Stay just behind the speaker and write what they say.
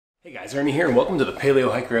Hey guys, Ernie here and welcome to the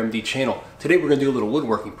Paleo Hiker MD channel. Today we're going to do a little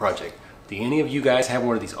woodworking project. Do any of you guys have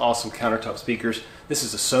one of these awesome countertop speakers? This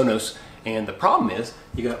is a Sonos, and the problem is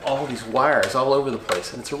you got all these wires all over the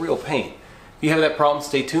place and it's a real pain. If you have that problem,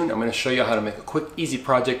 stay tuned. I'm going to show you how to make a quick, easy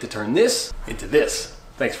project to turn this into this.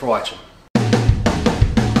 Thanks for watching.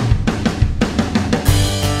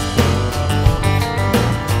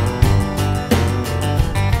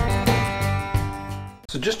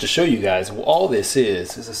 So just to show you guys, all this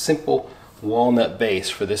is a simple walnut base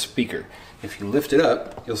for this speaker. If you lift it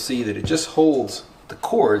up, you'll see that it just holds the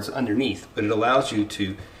cords underneath, but it allows you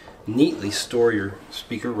to neatly store your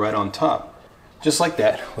speaker right on top. Just like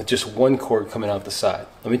that, with just one cord coming out the side.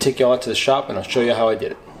 Let me take you all out to the shop and I'll show you how I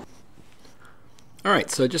did it.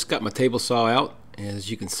 Alright, so I just got my table saw out.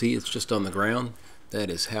 As you can see, it's just on the ground. That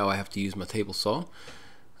is how I have to use my table saw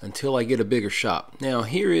until I get a bigger shop. Now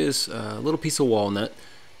here is a little piece of walnut.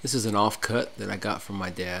 This is an offcut that I got from my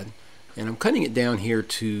dad, and I'm cutting it down here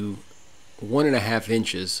to 1.5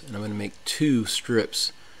 inches, and I'm going to make 2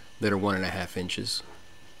 strips that are 1.5 inches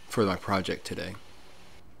for my project today.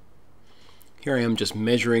 Here I am just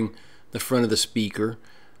measuring the front of the speaker.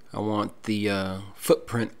 I want the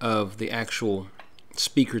footprint of the actual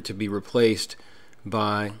speaker to be replaced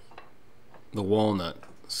by the walnut.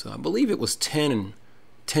 So I believe it was 10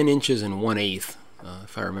 inches and 1/8,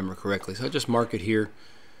 if I remember correctly. So I just mark it here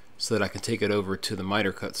so that I can take it over to the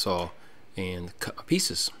miter cut saw and cut my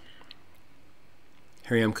pieces.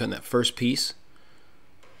 Here I am cutting that first piece,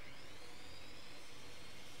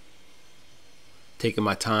 taking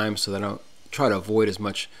my time so that I don't try to avoid as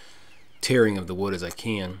much tearing of the wood as I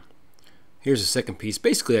can. Here's the second piece.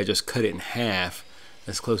 Basically I just cut it in half,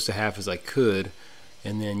 as close to half as I could,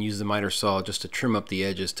 and then use the miter saw just to trim up the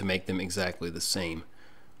edges to make them exactly the same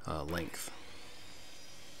length.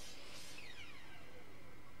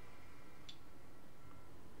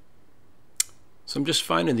 So I'm just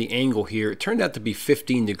finding the angle here. It turned out to be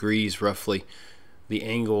 15 degrees roughly, the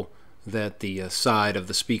angle that the side of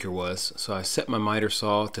the speaker was. So I set my miter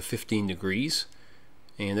saw to 15 degrees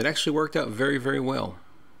and it actually worked out very, very well.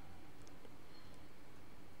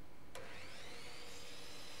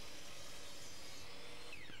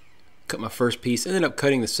 Cut my first piece, ended up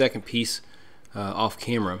cutting the second piece off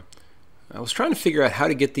camera. I was trying to figure out how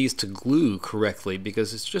to get these to glue correctly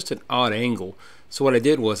because it's just an odd angle. So what I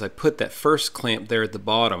did was I put that first clamp there at the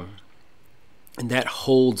bottom, and that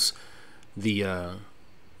holds the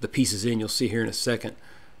pieces in. You'll see here in a second.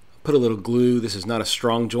 Put a little glue. This is not a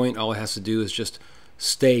strong joint. All it has to do is just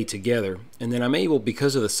stay together. And then I'm able,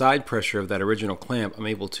 because of the side pressure of that original clamp, I'm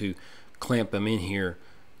able to clamp them in here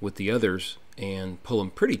with the others and pull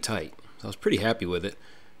them pretty tight. I was pretty happy with it.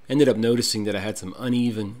 Ended up noticing that I had some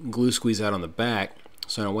uneven glue squeeze out on the back,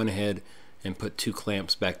 so I went ahead and put 2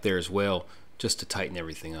 clamps back there as well just to tighten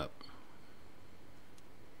everything up.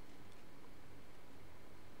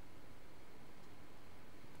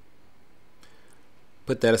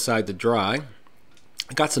 Put that aside to dry.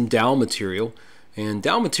 I got some dowel material, and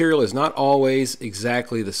dowel material is not always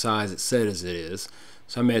exactly the size it says it is.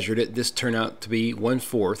 So I measured it. This turned out to be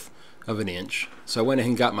 1/4 of an inch. So I went ahead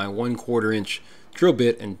and got my 1/4 inch drill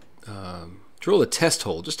bit and drilled a test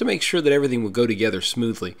hole just to make sure that everything would go together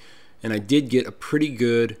smoothly. And I did get a pretty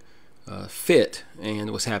good fit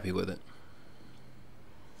and was happy with it.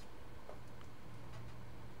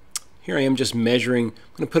 Here I am just measuring.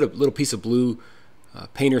 I'm going to put a little piece of blue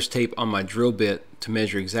painter's tape on my drill bit to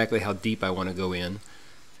measure exactly how deep I want to go in,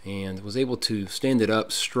 and was able to stand it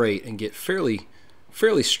up straight and get fairly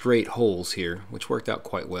straight holes here, which worked out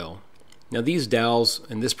quite well. Now these dowels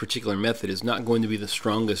and this particular method is not going to be the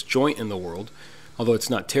strongest joint in the world, although it's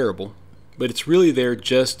not terrible, but it's really there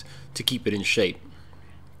just to keep it in shape.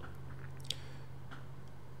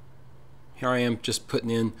 Here I am just putting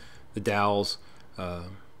in the dowels.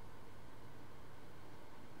 Going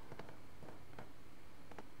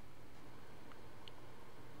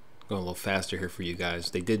a little faster here for you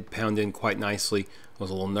guys. They did pound in quite nicely. I was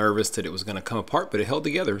a little nervous that it was going to come apart, but it held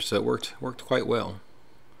together, so it worked quite well.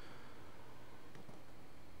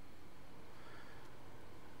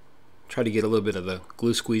 Try to get a little bit of the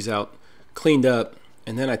glue squeeze out, cleaned up,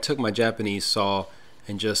 and then I took my Japanese saw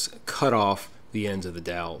and just cut off the ends of the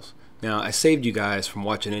dowels. Now I saved you guys from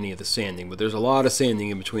watching any of the sanding, but there's a lot of sanding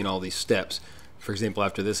in between all these steps. For example,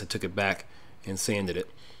 after this I took it back and sanded it.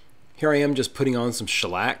 Here I am just putting on some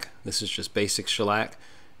shellac. This is just basic shellac,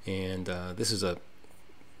 and this is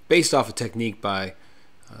based off a technique by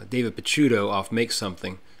David Picciuto off Make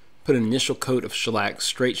Something. Put an initial coat of shellac,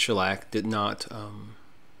 straight shellac, did not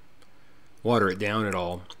water it down at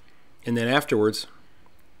all, and then afterwards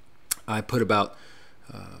I put about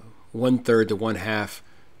 1/3 to 1/2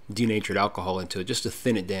 denatured alcohol into it just to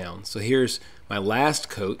thin it down. So here's my last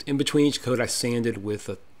coat. In between each coat I sanded with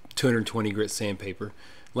a 220 grit sandpaper.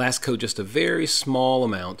 Last coat just a very small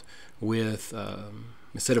amount with,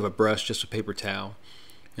 instead of a brush, just a paper towel.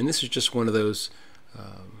 And this is just one of those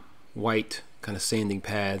white kind of sanding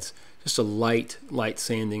pads, just a light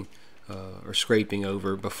sanding or scraping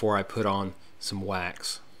over before I put on some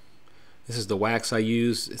wax. This is the wax I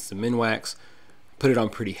use. It's the Minwax. Put it on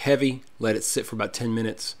pretty heavy, let it sit for about 10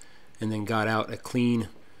 minutes, and then got out a clean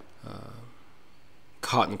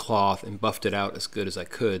cotton cloth and buffed it out as good as I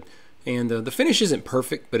could. And the finish isn't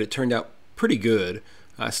perfect, but it turned out pretty good.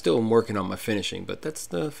 I still am working on my finishing, but that's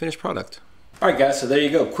the finished product. Alright guys, so there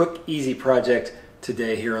you go. Quick, easy project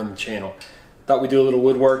today here on the channel. Thought we'd do a little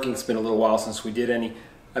woodworking. It's been a little while since we did any.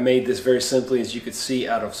 I made this very simply, as you could see,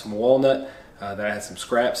 out of some walnut that I had some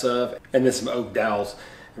scraps of, and then some oak dowels.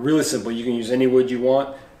 Really simple. You can use any wood you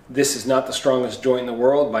want. This is not the strongest joint in the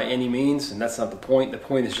world by any means, and that's not the point. The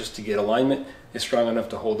point is just to get alignment. It's strong enough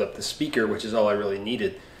to hold up the speaker, which is all I really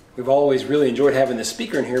needed. We've always really enjoyed having this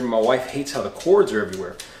speaker in here, but my wife hates how the cords are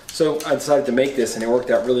everywhere. So I decided to make this, and it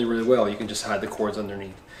worked out really, really well. You can just hide the cords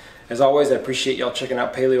underneath. As always, I appreciate y'all checking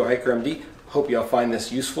out Paleo Hiker MD. Hope y'all find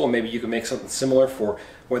this useful. Maybe you can make something similar for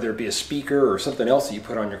whether it be a speaker or something else that you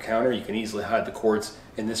put on your counter. You can easily hide the cords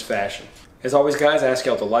in this fashion. As always guys, I ask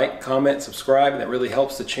y'all to like, comment, subscribe. That really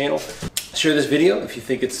helps the channel. Share this video if you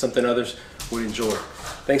think it's something others would enjoy.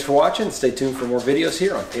 Thanks for watching. Stay tuned for more videos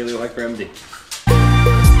here on Paleo Hiker MD.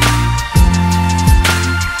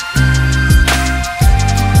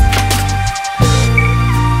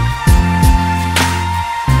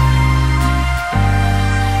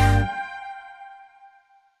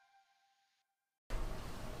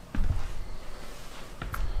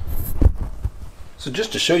 So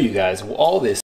just to show you guys, all this